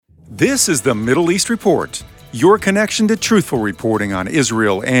This is the Middle East Report, your connection to truthful reporting on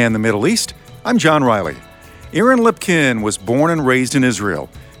Israel and the Middle East. I'm John Riley. Aaron Lipkin was born and raised in Israel.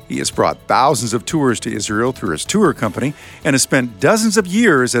 He has brought thousands of tours to Israel through his tour company and has spent dozens of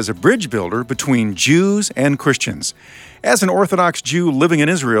years as a bridge builder between Jews and Christians. As an Orthodox Jew living in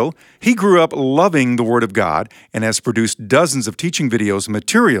Israel, he grew up loving the Word of God and has produced dozens of teaching videos and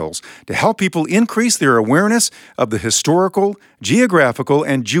materials to help people increase their awareness of the historical, geographical,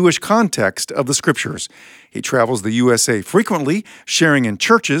 and Jewish context of the Scriptures. He travels the USA frequently, sharing in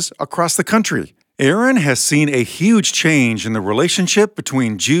churches across the country. Aaron has seen a huge change in the relationship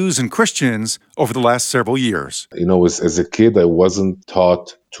between Jews and Christians over the last several years. As a kid, I wasn't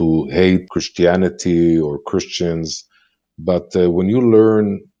taught to hate Christianity or Christians. But when you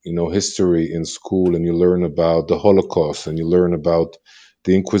learn, history in school and you learn about the Holocaust and you learn about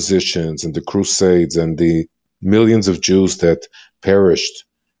the Inquisitions and the Crusades and the millions of Jews that perished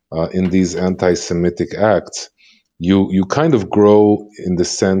in these anti-Semitic acts, you kind of grow in the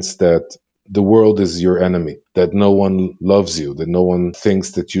sense that the world is your enemy, that no one loves you, that no one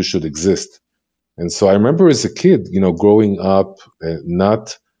thinks that you should exist. And so I remember as a kid, growing up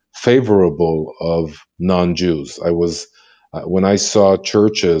not favorable of non-Jews. When I saw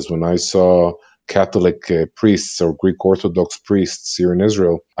churches, when I saw Catholic priests or Greek Orthodox priests here in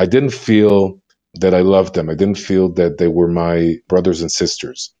Israel, I didn't feel that I loved them. I didn't feel that they were my brothers and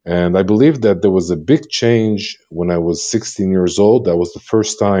sisters. And I believe that there was a big change when I was 16 years old. That was the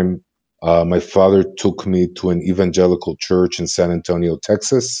first time my father took me to an evangelical church in San Antonio,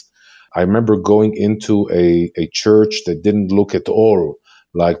 Texas. I remember going into a church that didn't look at all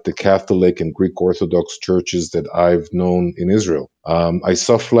like the Catholic and Greek Orthodox churches that I've known in Israel. I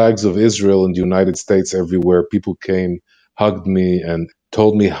saw flags of Israel in the United States everywhere. People came, hugged me, and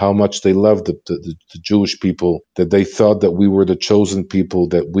told me how much they loved the Jewish people, that they thought that we were the chosen people,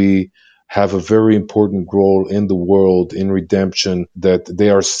 that we have a very important role in the world, in redemption, that they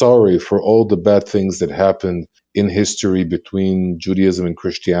are sorry for all the bad things that happened in history between Judaism and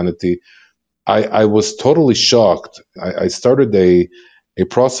Christianity. I was totally shocked. I started a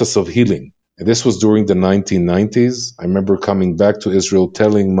process of healing. And this was during the 1990s. I remember coming back to Israel,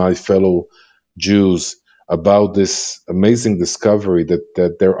 telling my fellow Jews about this amazing discovery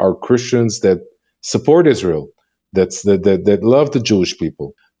that there are Christians that support Israel, that love the Jewish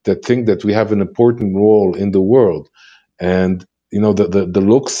people, that think that we have an important role in the world. And the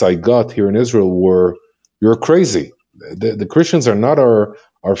looks I got here in Israel were, "You're crazy. The Christians are not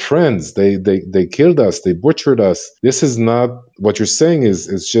our friends. They killed us. They butchered us. This is not what you're saying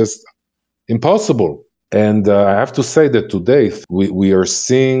is just impossible." And I have to say that today we are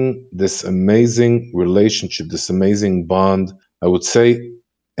seeing this amazing relationship, this amazing bond, I would say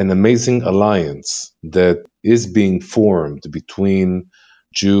an amazing alliance that is being formed between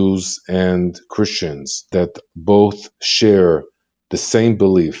Jews and Christians that both share the same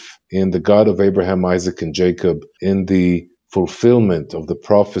belief in the God of Abraham, Isaac, and Jacob, in the fulfillment of the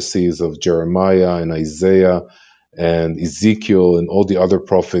prophecies of Jeremiah and Isaiah and Ezekiel and all the other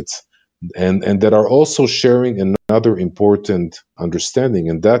prophets, and that are also sharing another important understanding,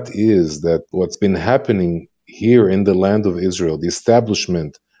 and that is that what's been happening here in the land of Israel, the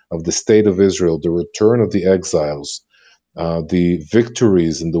establishment of the state of Israel, the return of the exiles, the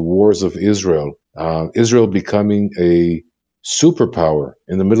victories in the wars of Israel, Israel becoming a superpower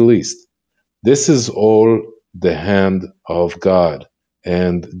in the Middle East. This is all the hand of God.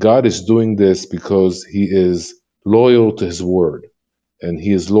 And God is doing this because he is loyal to his word and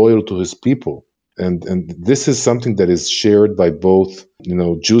he is loyal to his people. And this is something that is shared by both,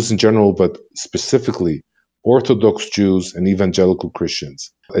 Jews in general, but specifically Orthodox Jews and evangelical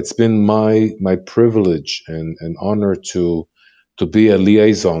Christians. It's been my privilege and honor to be a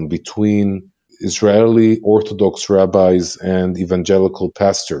liaison between Israeli Orthodox rabbis and evangelical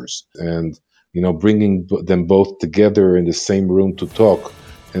pastors, and bringing them both together in the same room to talk.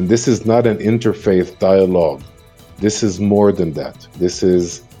 And this is not an interfaith dialogue. This is more than that. This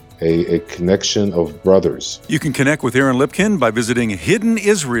is a connection of brothers. You can connect with Aaron Lipkin by visiting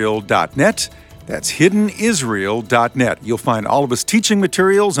hiddenisrael.net. That's hiddenisrael.net. You'll find all of his teaching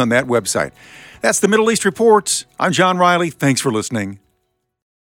materials on that website. That's the Middle East Report. I'm John Riley. Thanks for listening.